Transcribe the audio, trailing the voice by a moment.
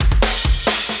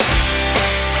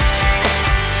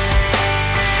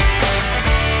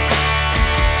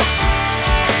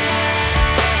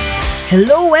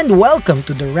Hello and welcome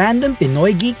to the Random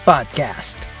Pinoy Geek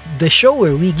podcast, the show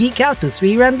where we geek out to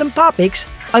three random topics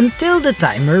until the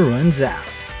timer runs out.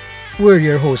 We're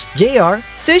your hosts JR,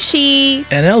 Sushi!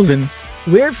 And Elvin.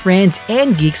 we're friends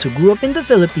and geeks who grew up in the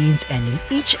Philippines, and in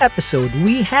each episode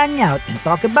we hang out and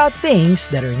talk about things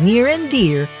that are near and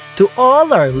dear to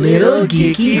all our little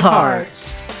geeky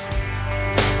hearts.